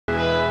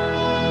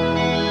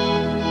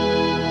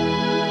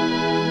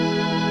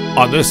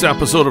On this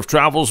episode of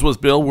Travels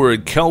with Bill, we're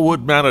in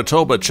Kelwood,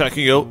 Manitoba,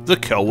 checking out the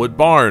Kelwood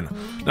Barn.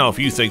 Now, if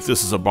you think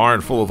this is a barn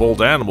full of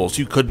old animals,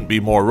 you couldn't be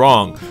more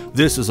wrong.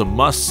 This is a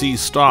must-see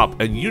stop,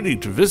 and you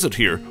need to visit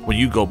here when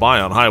you go by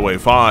on Highway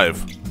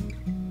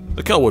 5.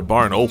 The Kelwood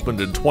Barn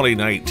opened in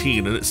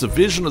 2019, and it's a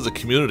vision of the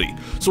community.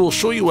 So we'll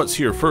show you what's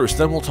here first,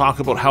 then we'll talk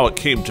about how it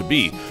came to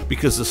be,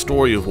 because the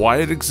story of why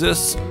it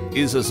exists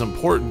is as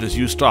important as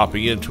you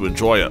stopping in to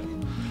enjoy it.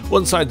 Well,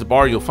 inside the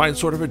bar, you'll find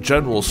sort of a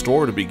general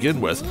store to begin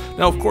with.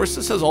 Now, of course,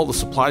 this has all the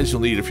supplies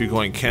you'll need if you're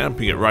going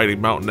camping at Riding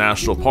Mountain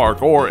National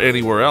Park or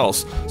anywhere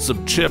else.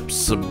 Some chips,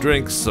 some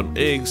drinks, some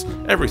eggs,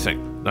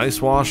 everything. Nice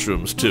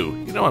washrooms,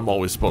 too. You know I'm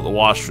always about the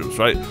washrooms,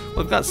 right?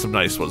 Well, I've got some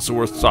nice ones, so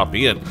worth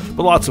stopping in.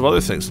 But lots of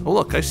other things. Oh,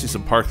 look, I see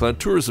some parkland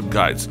tourism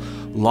guides.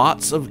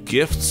 Lots of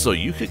gifts, so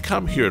you could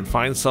come here and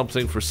find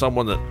something for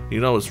someone that, you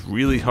know, is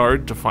really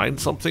hard to find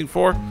something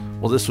for.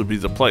 Well, this would be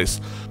the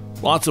place.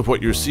 Lots of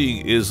what you're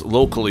seeing is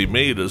locally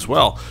made as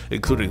well,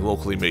 including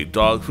locally made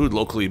dog food,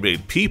 locally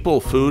made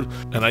people food,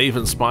 and I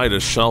even spied a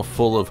shelf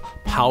full of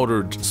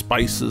powdered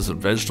spices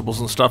and vegetables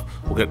and stuff.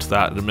 We'll get to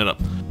that in a minute.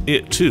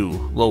 It too,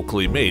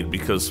 locally made,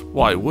 because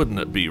why wouldn't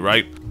it be,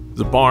 right?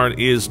 The barn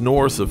is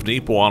north of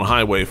Neepo on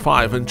Highway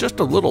 5 and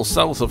just a little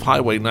south of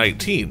Highway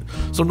 19.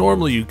 So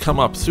normally you come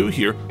up through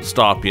here,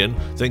 stop in,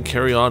 then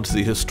carry on to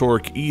the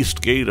historic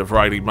east gate of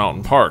Riding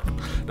Mountain Park.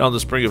 Now in the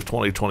spring of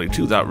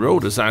 2022, that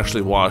road is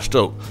actually washed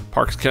out.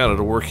 Parks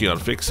Canada working on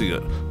fixing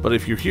it. But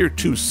if you're here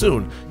too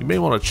soon, you may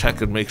want to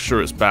check and make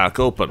sure it's back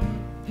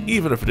open.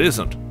 Even if it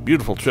isn't,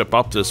 beautiful trip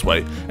up this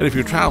way, and if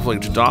you're traveling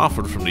to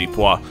Dauphin from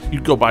Neepo,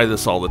 you'd go by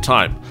this all the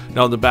time.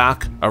 Now in the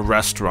back, a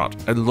restaurant,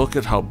 and look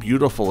at how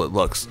beautiful it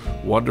looks.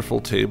 Wonderful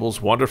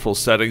tables, wonderful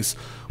settings.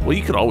 Well,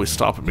 you could always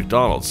stop at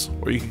McDonald's,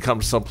 or you can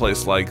come to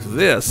someplace like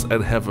this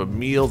and have a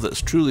meal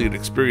that's truly an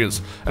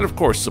experience, and of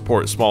course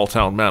support small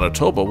town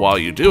Manitoba while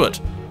you do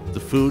it. The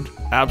food,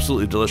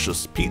 absolutely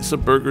delicious. Pizza,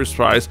 burgers,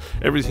 fries,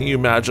 everything you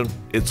imagine,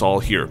 it's all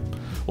here.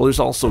 Well,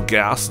 there's also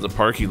gas in the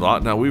parking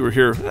lot. Now, we were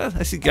here,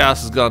 I see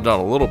gas has gone down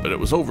a little bit. It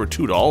was over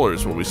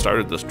 $2 when we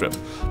started this trip,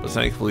 but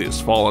thankfully it's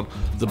fallen.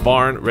 The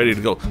barn, ready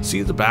to go.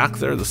 See the back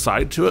there, the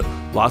side to it?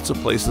 Lots of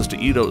places to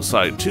eat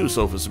outside too,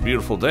 so if it's a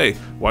beautiful day,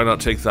 why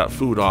not take that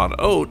food on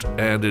out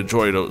and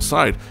enjoy it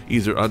outside,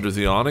 either under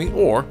the awning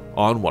or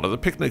on one of the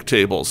picnic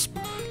tables.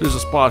 There's a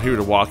spot here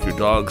to walk your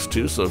dogs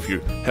too, so if you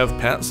have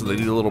pets and they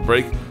need a little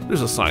break,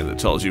 there's a sign that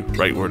tells you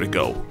right where to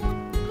go.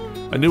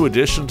 A new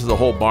addition to the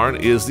whole barn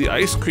is the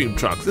ice cream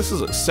truck. This is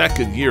its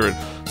second year,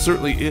 and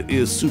certainly it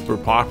is super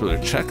popular.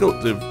 Check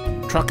out the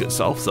truck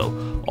itself,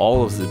 though.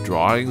 All of the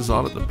drawings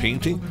on it, the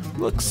painting,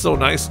 looks so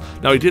nice.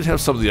 Now, he did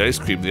have some of the ice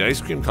cream. The ice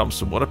cream comes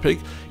from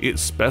Winnipeg.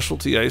 It's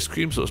specialty ice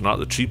cream, so it's not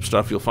the cheap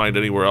stuff you'll find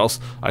anywhere else.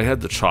 I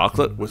had the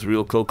chocolate with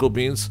real cocoa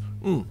beans.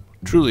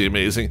 Truly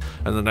amazing,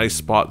 and a nice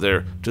spot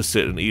there to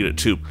sit and eat it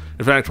too.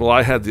 In fact, while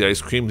I had the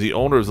ice cream, the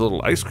owner of the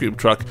little ice cream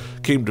truck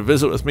came to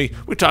visit with me.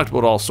 We talked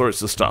about all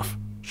sorts of stuff.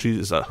 She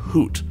is a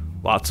hoot.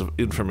 Lots of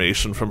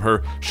information from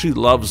her. She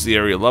loves the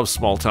area, loves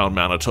small town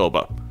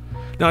Manitoba.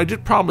 Now, I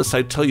did promise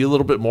I'd tell you a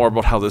little bit more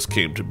about how this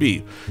came to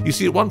be. You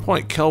see, at one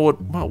point, Kelwood,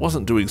 well,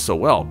 wasn't doing so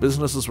well.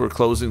 Businesses were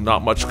closing,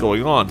 not much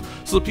going on.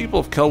 So the people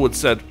of Kelwood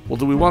said, well,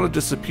 do we want to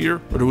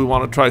disappear or do we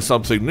want to try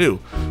something new?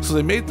 So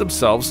they made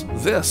themselves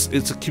this.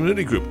 It's a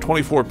community group.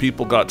 24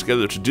 people got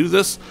together to do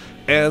this,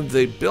 and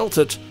they built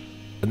it,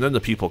 and then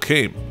the people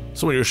came.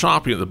 So when you're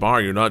shopping at the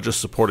bar, you're not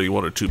just supporting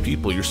one or two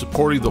people, you're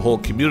supporting the whole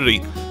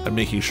community and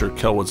making sure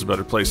Kelwood's a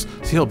better place.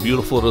 See how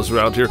beautiful it is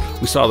around here?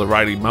 We saw the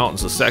Riding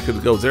Mountains a second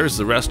ago. There's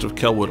the rest of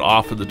Kelwood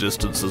off in the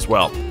distance as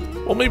well.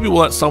 Well, maybe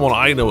we'll let someone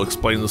I know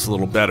explain this a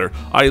little better.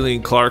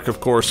 Eileen Clark,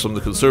 of course, from the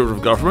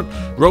Conservative government,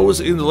 rose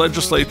in the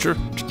legislature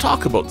to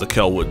talk about the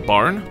Kelwood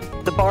Barn.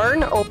 The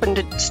barn opened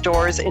its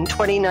doors in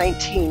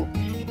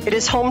 2019. It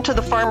is home to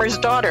the Farmer's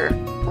Daughter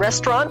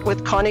restaurant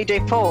with Connie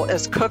Defoe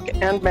as cook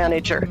and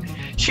manager.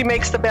 She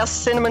makes the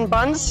best cinnamon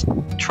buns,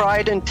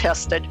 tried and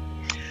tested.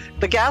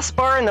 The gas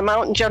bar in the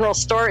Mountain General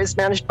Store is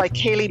managed by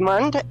Kaylee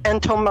Mund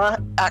and Thomas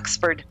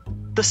Axford.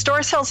 The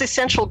store sells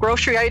essential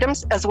grocery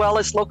items as well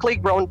as locally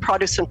grown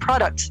produce and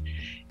products.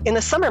 In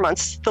the summer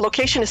months, the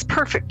location is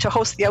perfect to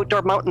host the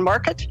outdoor mountain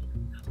market.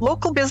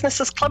 Local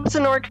businesses, clubs,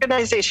 and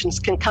organizations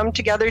can come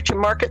together to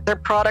market their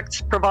products,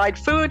 provide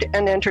food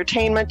and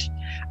entertainment.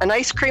 An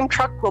ice cream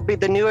truck will be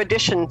the new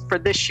addition for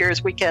this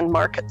year's weekend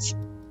markets.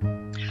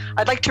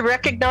 I'd like to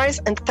recognize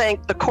and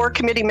thank the core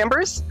committee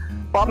members,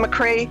 Bob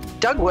McCrae,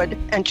 Doug Wood,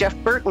 and Jeff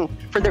Burton,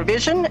 for their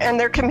vision and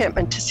their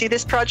commitment to see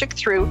this project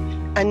through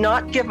and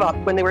not give up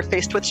when they were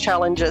faced with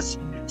challenges.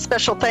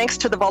 Special thanks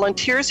to the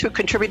volunteers who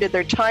contributed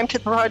their time to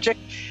the project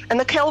and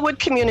the Kelwood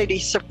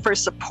community for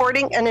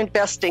supporting and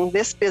investing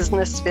this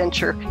business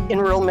venture in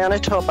rural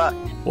Manitoba.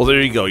 Well, there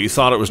you go. You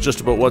thought it was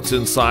just about what's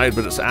inside,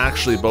 but it's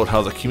actually about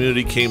how the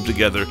community came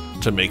together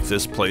to make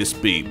this place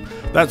be.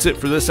 That's it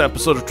for this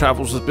episode of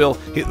Travels with Bill.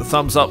 Hit the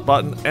thumbs up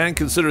button and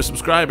consider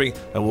subscribing,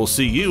 and we'll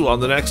see you on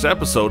the next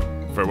episode.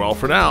 Farewell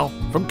for now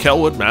from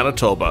Kelwood,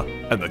 Manitoba,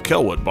 and the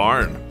Kelwood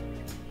Barn.